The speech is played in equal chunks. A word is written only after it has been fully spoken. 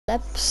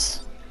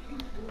clips.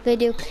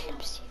 Video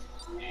clips.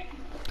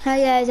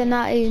 Hi guys, I'm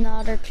not using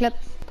another clip.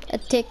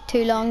 It takes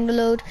too long to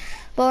load.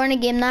 But we're in a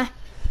game now.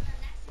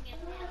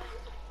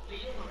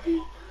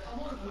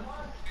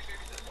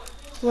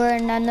 We're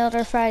in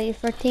another Friday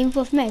 13th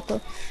with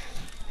Michael.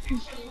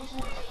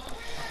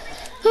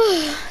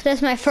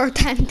 That's my first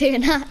time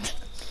doing that.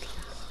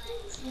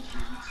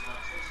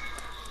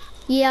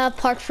 Yeah,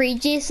 part 3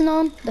 Jason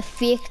on. The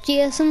fake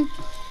Jason.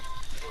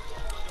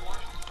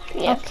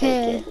 Yeah,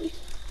 okay.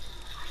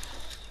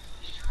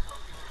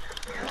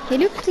 He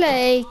looks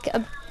like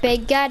a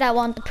big guy that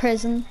went to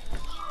prison.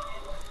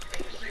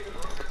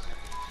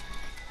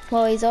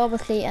 Well, he's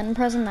obviously in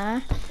prison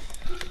now.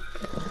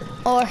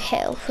 Or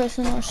hell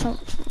prison or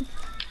something.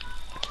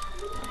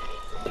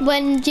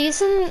 When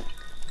Jason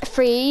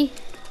 3,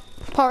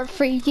 part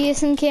 3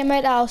 Jason came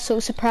out, I was so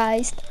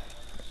surprised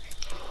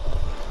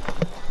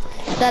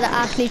that it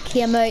actually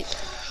came out.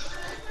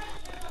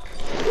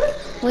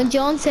 When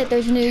John said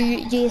there's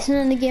new Jason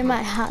in the game,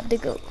 I had to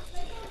go.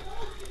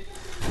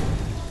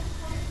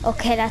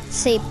 Okay, let's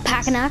see,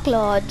 Packanack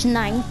Lodge,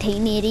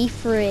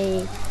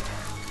 1983.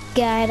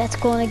 Guy that's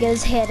gonna get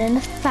his head in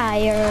the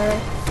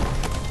fire.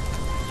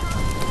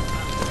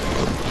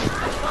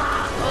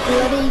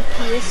 Bloody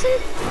Jason?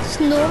 It's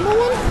a normal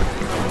one?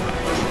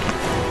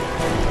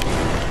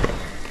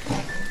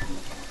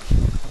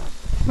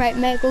 Right,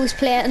 Michael's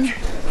playing.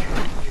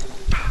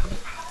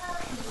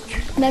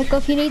 Michael,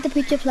 if you need to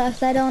put your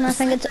flashlight on, I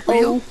think it's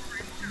O.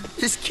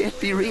 This can't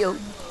be real.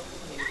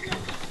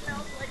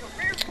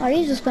 Are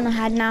you just gonna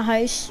hide in our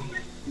house?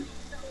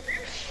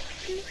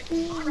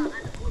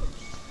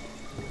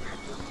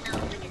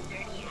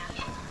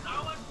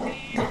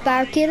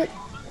 Barricade it,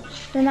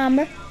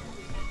 remember?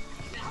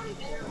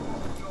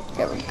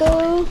 There we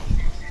go.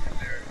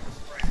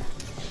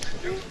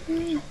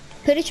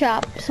 Put a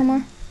trap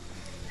somewhere.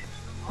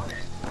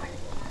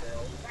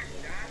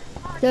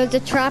 There's a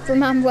trap,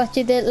 remember what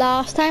you did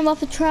last time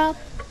off a trap?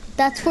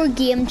 That's for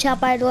game chat,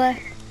 by the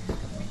way.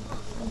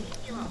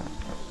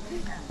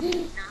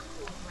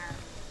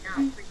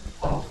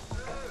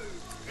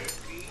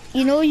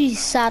 You know you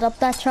set up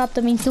that trap,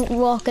 that means don't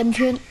walk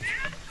into it.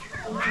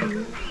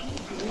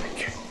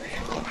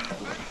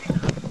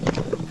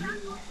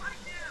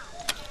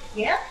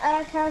 Yeah.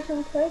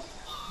 Carson, please.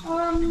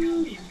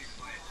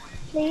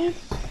 Please.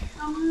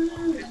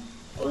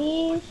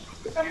 Please.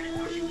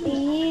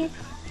 Please.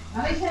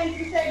 How many times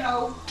did you say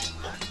no?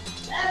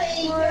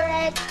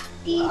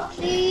 Ready,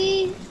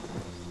 please.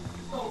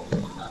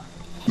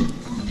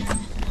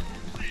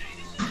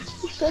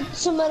 Put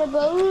some of the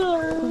bowl.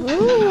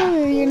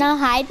 Ooh, you're not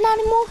hiding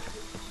anymore?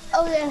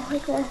 Oh yeah,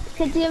 okay.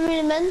 Could you give me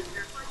the men?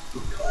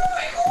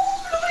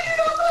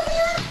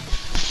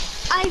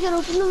 I can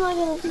open them, I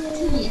can open them.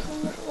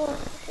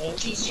 Okay.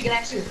 Jeez, you can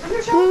actually open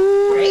yourself?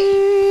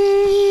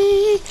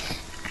 Great.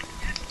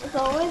 It's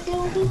always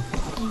open.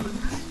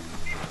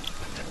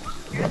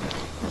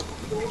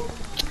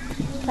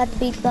 Let's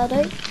beat that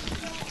out.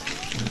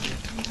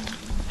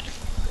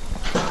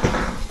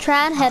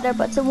 Try and hit her,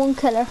 but it won't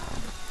kill her.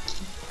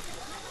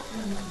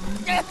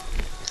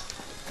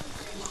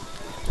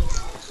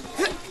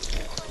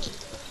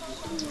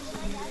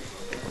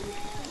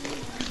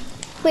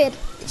 Wait,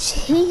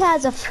 he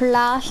has a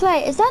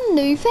flashlight. Is that a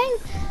new thing?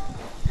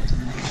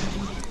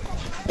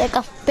 Like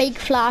a big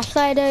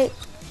flashlight out.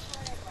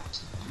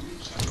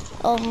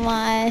 Oh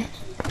my.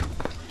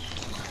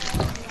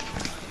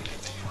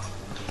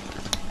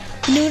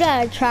 You know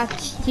that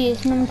attracts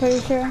Jason, I'm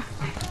pretty sure.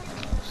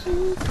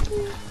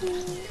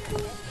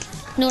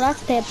 No,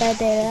 that's Dead by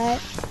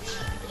Daylight.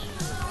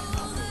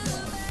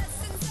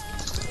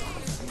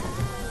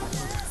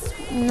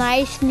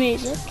 Nice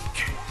music.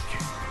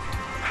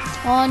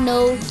 Oh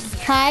no,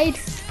 hide.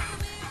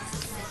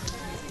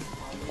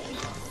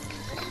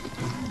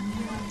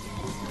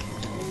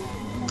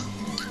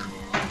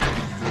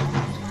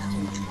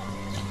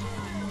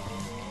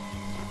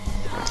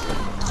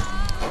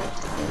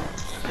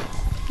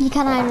 You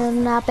can't hide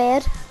in that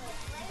bed.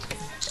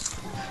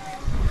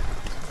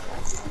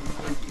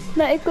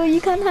 Michael, you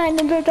can't hide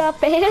under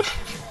that bed.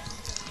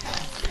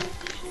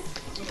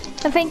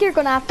 I think you're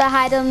gonna have to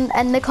hide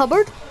in the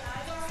cupboard.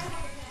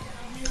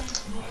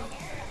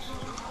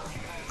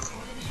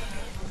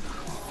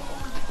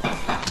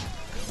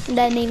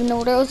 Didn't even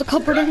know there was a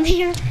cupboard in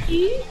here.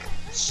 You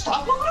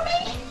stop on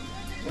me?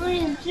 I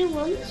already do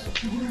once.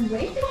 You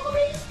wait on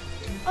me?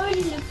 I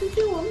already looked at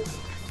you once.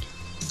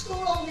 Go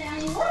on down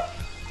your work.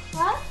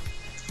 What?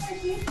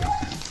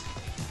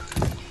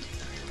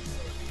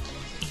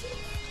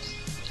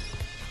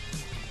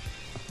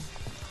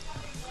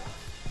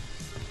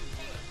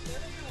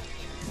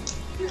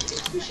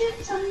 Shit,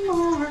 some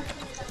more.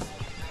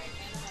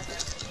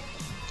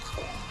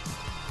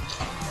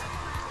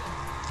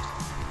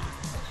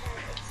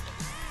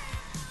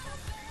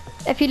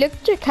 If you look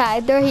at your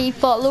character, he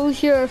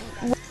follows your...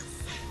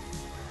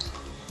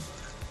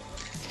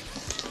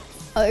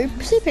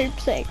 Oopsie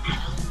poopsie.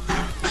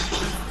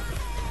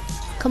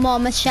 Come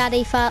on, Miss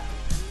Shaddy Fat.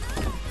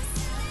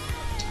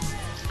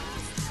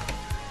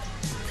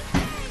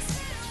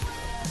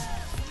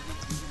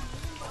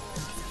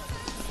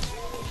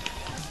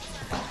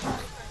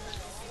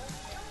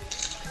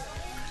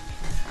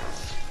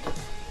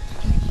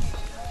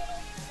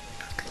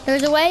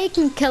 There's a way you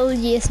can kill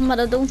Jason, but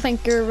I don't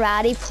think you're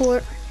ready for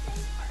it.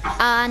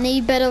 Any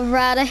bit of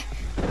ready.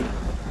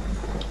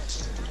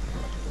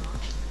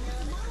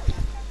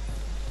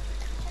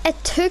 It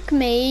took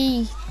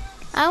me,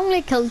 I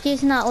only killed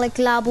Jason at like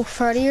level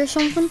 30 or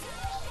something.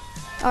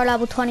 Or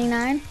level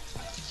 29.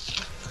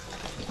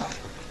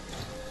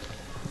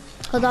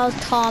 Because I was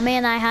Tommy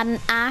and I had an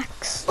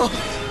axe. Oh,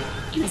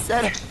 is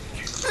that a...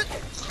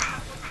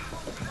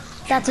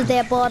 That's a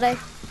dead body.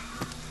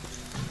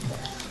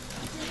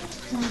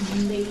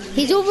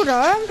 He's over there,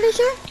 I'm pretty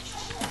sure.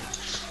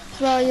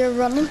 While you're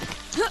running.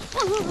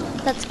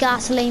 That's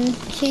gasoline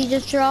she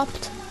just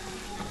dropped.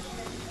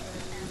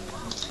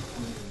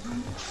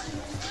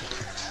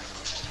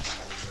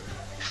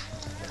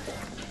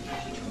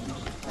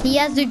 He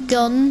has a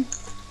gun.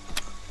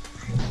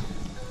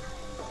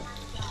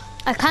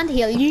 I can't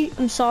heal you.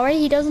 I'm sorry,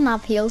 he doesn't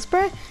have heal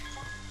spray.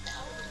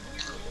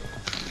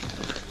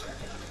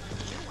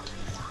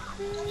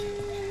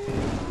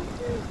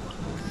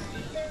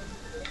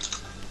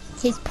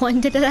 He's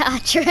pointed it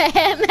at your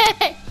head.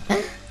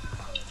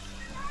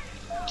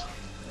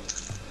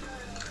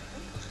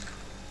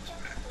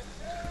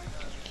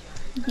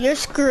 You're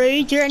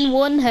screwed. You're in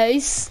one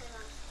house.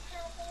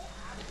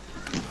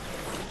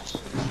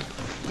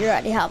 You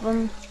already have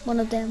one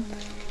of them.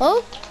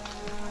 Oh,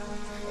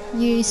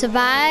 you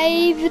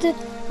survived.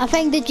 I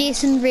think the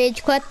Jason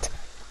rage quit.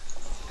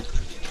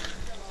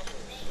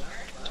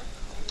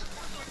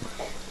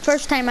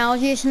 First time I was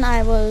Jason,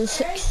 I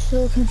was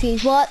so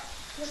confused. What?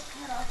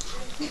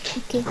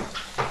 Okay.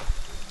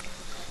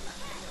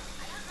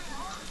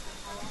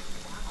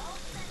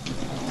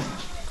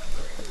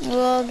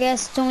 Well, I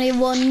guess it's only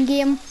one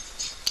game.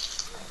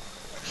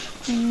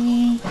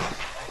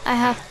 I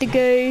have to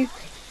go.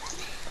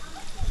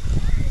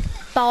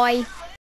 Bye.